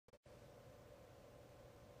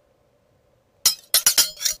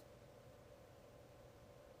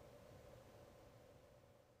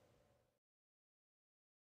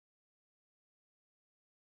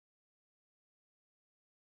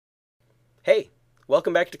Hey,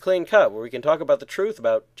 welcome back to Clean Cut, where we can talk about the truth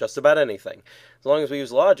about just about anything, as long as we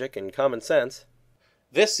use logic and common sense.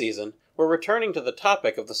 This season, we're returning to the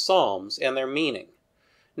topic of the Psalms and their meaning.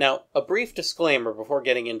 Now, a brief disclaimer before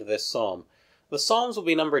getting into this psalm. The Psalms will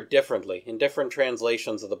be numbered differently in different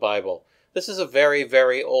translations of the Bible. This is a very,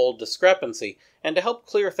 very old discrepancy, and to help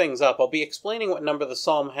clear things up, I'll be explaining what number the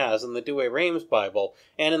psalm has in the Douay-Rheims Bible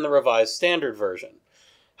and in the Revised Standard Version.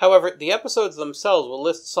 However, the episodes themselves will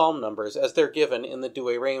list psalm numbers as they're given in the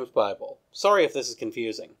Douay-Rheims Bible. Sorry if this is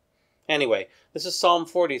confusing. Anyway, this is Psalm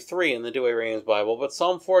 43 in the Douay-Rheims Bible, but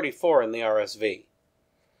Psalm 44 in the RSV.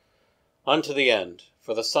 Unto the end,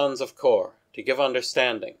 for the sons of Kor, to give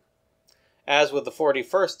understanding. As with the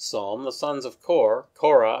 41st Psalm, the sons of Korah,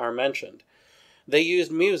 are mentioned. They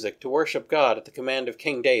used music to worship God at the command of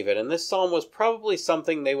King David, and this psalm was probably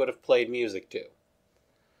something they would have played music to.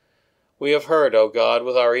 We have heard, O God,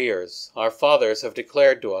 with our ears. Our fathers have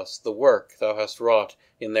declared to us the work thou hast wrought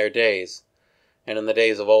in their days, and in the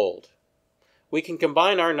days of old. We can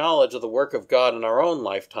combine our knowledge of the work of God in our own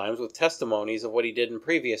lifetimes with testimonies of what he did in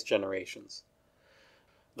previous generations.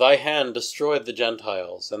 Thy hand destroyed the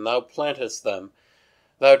Gentiles, and thou plantedst them.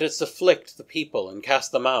 Thou didst afflict the people and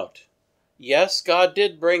cast them out. Yes, God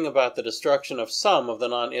did bring about the destruction of some of the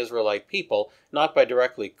non-Israelite people, not by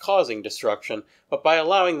directly causing destruction, but by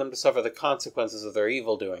allowing them to suffer the consequences of their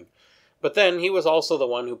evil doing. But then he was also the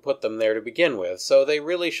one who put them there to begin with, so they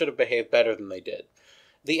really should have behaved better than they did.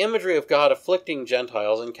 The imagery of God afflicting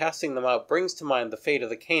Gentiles and casting them out brings to mind the fate of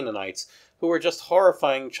the Canaanites, who were just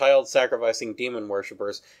horrifying child-sacrificing demon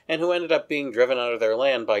worshippers, and who ended up being driven out of their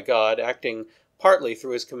land by God, acting partly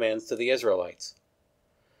through his commands to the Israelites.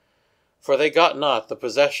 For they got not the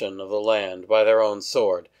possession of the land by their own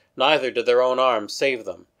sword, neither did their own arm save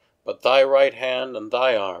them, but thy right hand and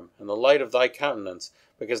thy arm, and the light of thy countenance,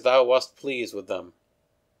 because thou wast pleased with them.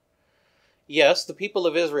 Yes, the people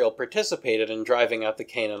of Israel participated in driving out the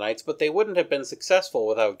Canaanites, but they wouldn't have been successful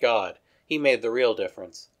without God. He made the real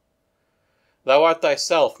difference. Thou art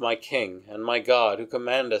thyself my king, and my God, who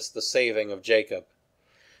commandest the saving of Jacob.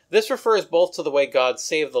 This refers both to the way God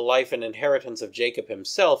saved the life and inheritance of Jacob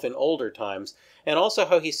himself in older times, and also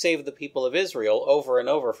how he saved the people of Israel over and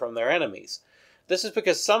over from their enemies. This is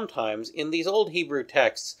because sometimes, in these old Hebrew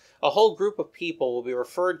texts, a whole group of people will be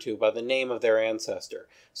referred to by the name of their ancestor.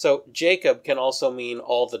 So Jacob can also mean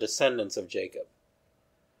all the descendants of Jacob.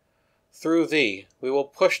 Through thee we will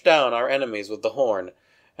push down our enemies with the horn,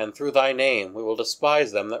 and through thy name we will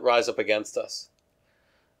despise them that rise up against us.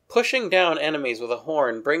 Pushing down enemies with a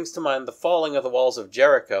horn brings to mind the falling of the walls of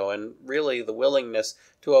Jericho, and really the willingness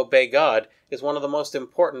to obey God is one of the most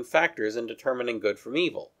important factors in determining good from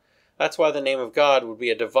evil. That's why the name of God would be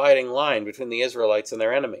a dividing line between the Israelites and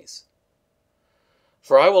their enemies.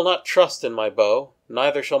 For I will not trust in my bow,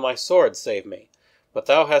 neither shall my sword save me. But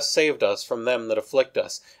thou hast saved us from them that afflict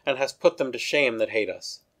us, and hast put them to shame that hate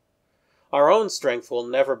us. Our own strength will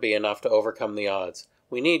never be enough to overcome the odds.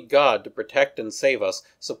 We need God to protect and save us,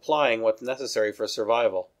 supplying what's necessary for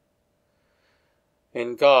survival.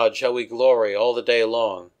 In God shall we glory all the day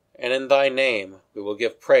long, and in thy name we will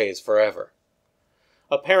give praise forever.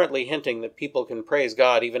 Apparently hinting that people can praise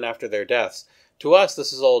God even after their deaths. To us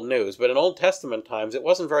this is old news, but in Old Testament times it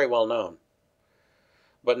wasn't very well known.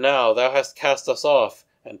 But now thou hast cast us off,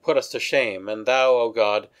 and put us to shame, and thou, O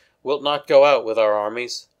God, wilt not go out with our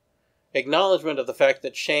armies. Acknowledgement of the fact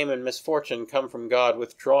that shame and misfortune come from God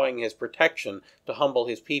withdrawing his protection to humble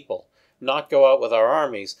his people, not go out with our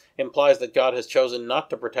armies, implies that God has chosen not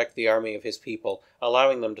to protect the army of his people,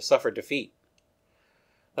 allowing them to suffer defeat.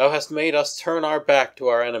 Thou hast made us turn our back to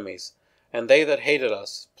our enemies, and they that hated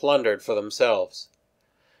us plundered for themselves.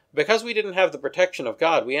 Because we didn't have the protection of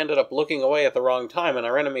God, we ended up looking away at the wrong time, and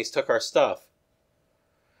our enemies took our stuff.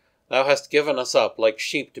 Thou hast given us up like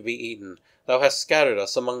sheep to be eaten. Thou hast scattered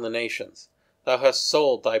us among the nations. Thou hast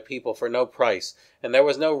sold thy people for no price, and there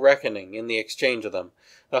was no reckoning in the exchange of them.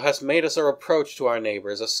 Thou hast made us a reproach to our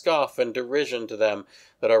neighbors, a scoff and derision to them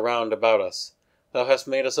that are round about us. Thou hast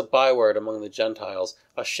made us a byword among the Gentiles,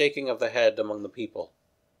 a shaking of the head among the people.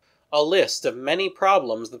 A list of many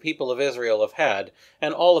problems the people of Israel have had,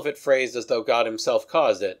 and all of it phrased as though God himself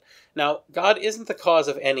caused it. Now, God isn't the cause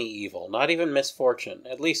of any evil, not even misfortune,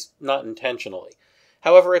 at least not intentionally.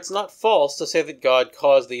 However, it's not false to say that God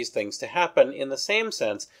caused these things to happen in the same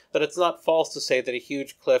sense that it's not false to say that a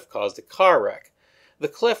huge cliff caused a car wreck. The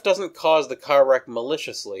cliff doesn't cause the car wreck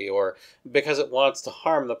maliciously or because it wants to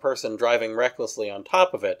harm the person driving recklessly on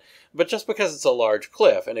top of it, but just because it's a large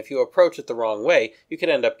cliff, and if you approach it the wrong way, you could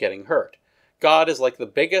end up getting hurt. God is like the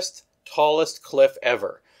biggest, tallest cliff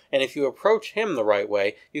ever, and if you approach him the right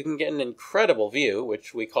way, you can get an incredible view,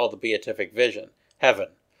 which we call the beatific vision, heaven.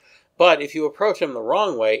 But if you approach him the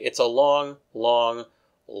wrong way, it's a long, long,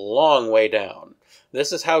 long way down.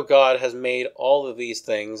 This is how God has made all of these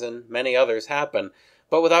things and many others happen,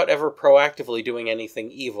 but without ever proactively doing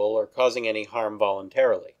anything evil or causing any harm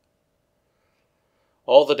voluntarily.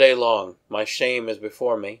 All the day long my shame is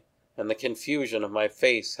before me, and the confusion of my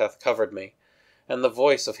face hath covered me, and the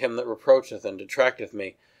voice of him that reproacheth and detracteth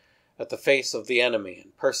me, at the face of the enemy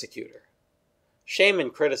and persecutor. Shame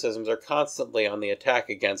and criticisms are constantly on the attack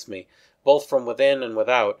against me, both from within and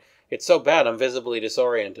without. It's so bad I'm visibly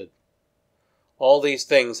disoriented. All these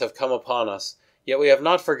things have come upon us, yet we have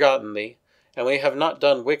not forgotten thee, and we have not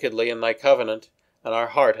done wickedly in thy covenant, and our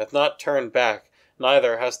heart hath not turned back,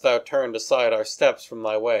 neither hast thou turned aside our steps from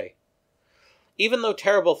thy way. Even though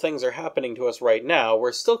terrible things are happening to us right now,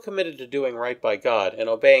 we're still committed to doing right by God and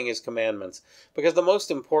obeying his commandments, because the most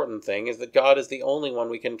important thing is that God is the only one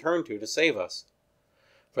we can turn to save us.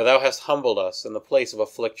 For thou hast humbled us in the place of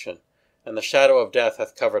affliction, and the shadow of death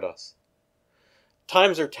hath covered us.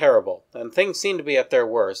 Times are terrible, and things seem to be at their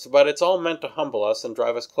worst, but it's all meant to humble us and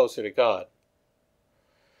drive us closer to God.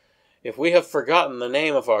 If we have forgotten the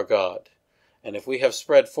name of our God, and if we have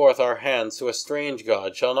spread forth our hands to a strange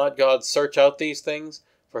God, shall not God search out these things?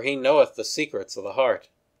 For he knoweth the secrets of the heart.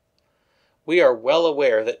 We are well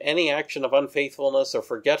aware that any action of unfaithfulness or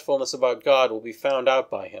forgetfulness about God will be found out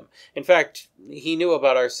by him. In fact, he knew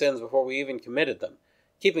about our sins before we even committed them.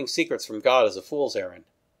 Keeping secrets from God is a fool's errand.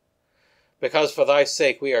 Because for thy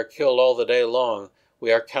sake we are killed all the day long,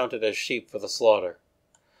 we are counted as sheep for the slaughter.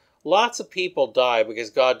 Lots of people die because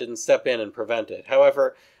God didn't step in and prevent it.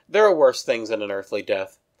 However, there are worse things than an earthly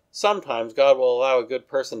death. Sometimes God will allow a good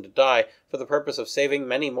person to die for the purpose of saving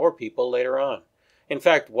many more people later on. In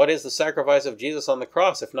fact, what is the sacrifice of Jesus on the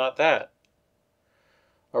cross if not that?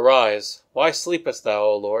 Arise, why sleepest thou,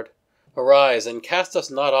 O Lord? Arise, and cast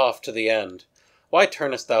us not off to the end. Why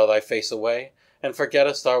turnest thou thy face away, and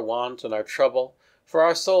forgettest our want and our trouble? For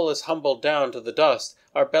our soul is humbled down to the dust,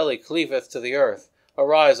 our belly cleaveth to the earth.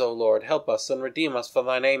 Arise, O Lord, help us, and redeem us for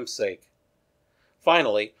thy name's sake.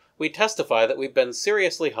 Finally, we testify that we've been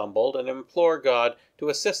seriously humbled and implore God to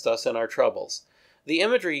assist us in our troubles. The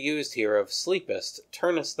imagery used here of sleepest,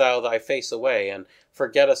 turnest thou thy face away, and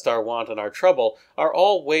forgettest our want and our trouble are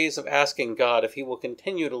all ways of asking God if he will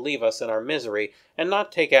continue to leave us in our misery and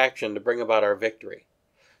not take action to bring about our victory.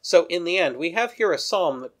 So in the end, we have here a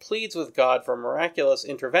psalm that pleads with God for miraculous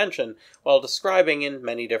intervention while describing in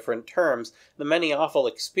many different terms the many awful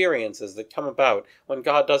experiences that come about when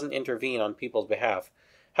God doesn't intervene on people's behalf.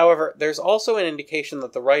 However, there's also an indication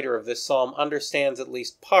that the writer of this psalm understands at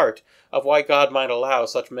least part of why God might allow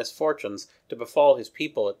such misfortunes to befall his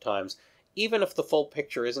people at times, even if the full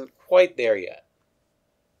picture isn't quite there yet.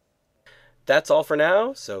 That's all for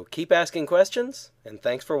now, so keep asking questions, and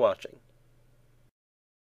thanks for watching.